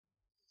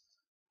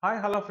Hi,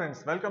 hello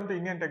friends. Welcome to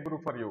Indian Tech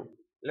Group for you.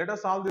 Let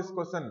us solve this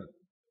question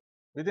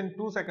within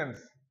 2 seconds.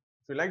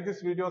 If you like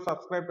this video,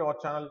 subscribe to our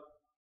channel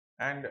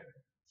and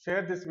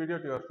share this video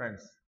to your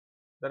friends.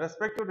 The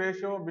respective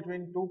ratio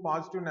between two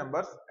positive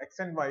numbers x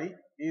and y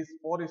is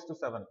 4 is to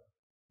 7.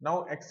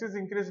 Now x is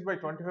increased by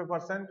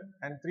 25%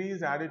 and 3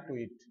 is added to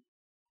it.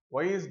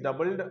 Y is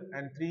doubled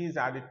and 3 is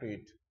added to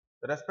it.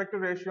 The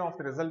respective ratio of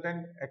the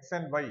resultant x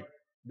and y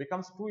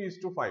becomes 2 is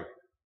to 5.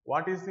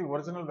 What is the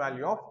original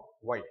value of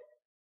y?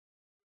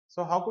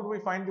 So how could we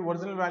find the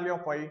original value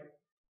of y?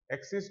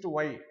 X is to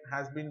y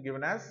has been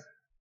given as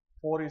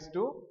 4 is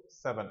to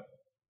 7.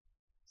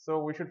 So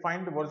we should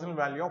find the original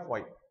value of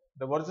y.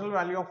 The original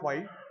value of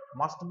y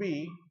must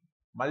be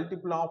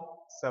multiple of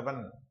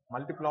 7.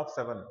 Multiple of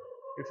 7.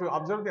 If you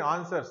observe the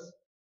answers,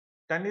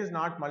 10 is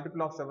not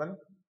multiple of 7,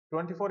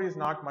 24 is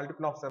not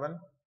multiple of 7,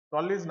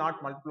 12 is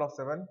not multiple of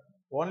 7,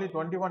 only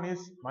 21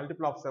 is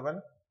multiple of 7.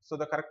 So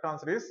the correct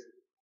answer is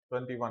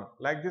 21.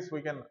 Like this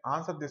we can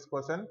answer this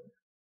question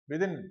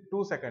within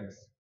 2 seconds.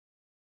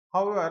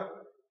 However,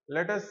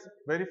 let us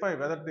verify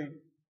whether the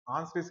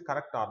answer is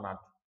correct or not.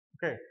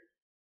 Okay.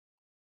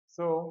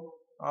 So,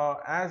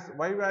 as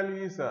y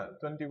value is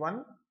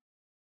 21,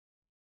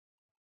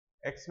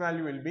 x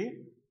value will be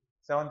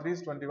 7 3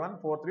 is 21,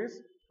 4 3 is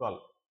 12.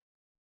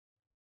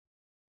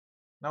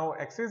 Now,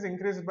 x is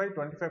increased by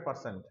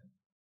 25%.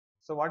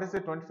 So, what is the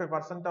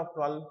 25% of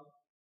 12?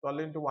 12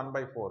 into 1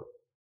 by 4,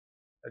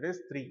 that is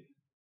 3.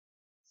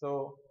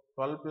 So,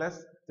 12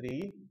 plus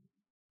 3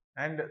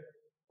 and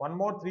one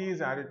more 3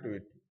 is added to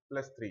it,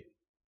 plus 3.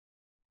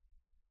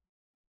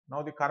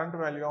 Now the current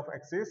value of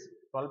x is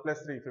 12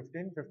 plus 3,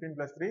 15, 15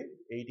 plus 3,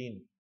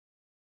 18.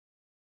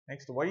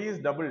 Next, y is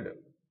doubled.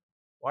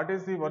 What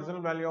is the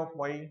original value of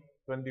y?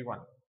 21.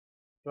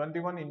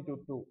 21 into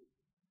 2,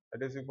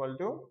 that is equal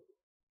to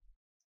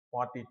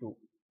 42.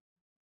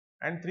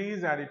 And 3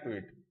 is added to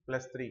it,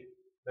 plus 3,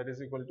 that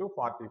is equal to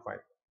 45.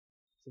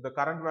 So the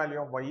current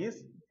value of y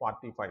is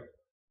 45.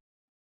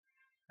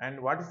 And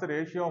what is the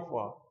ratio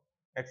of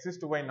x is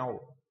to y now?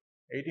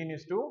 18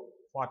 is to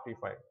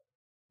 45.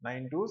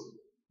 9 2s,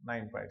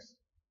 9 5s.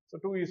 So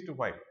 2 is to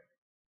 5.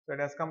 So it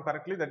has come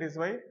correctly. That is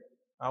why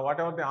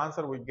whatever the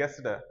answer we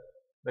guessed,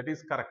 that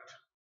is correct.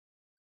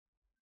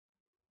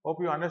 Hope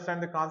you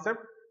understand the concept.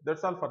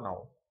 That's all for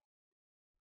now.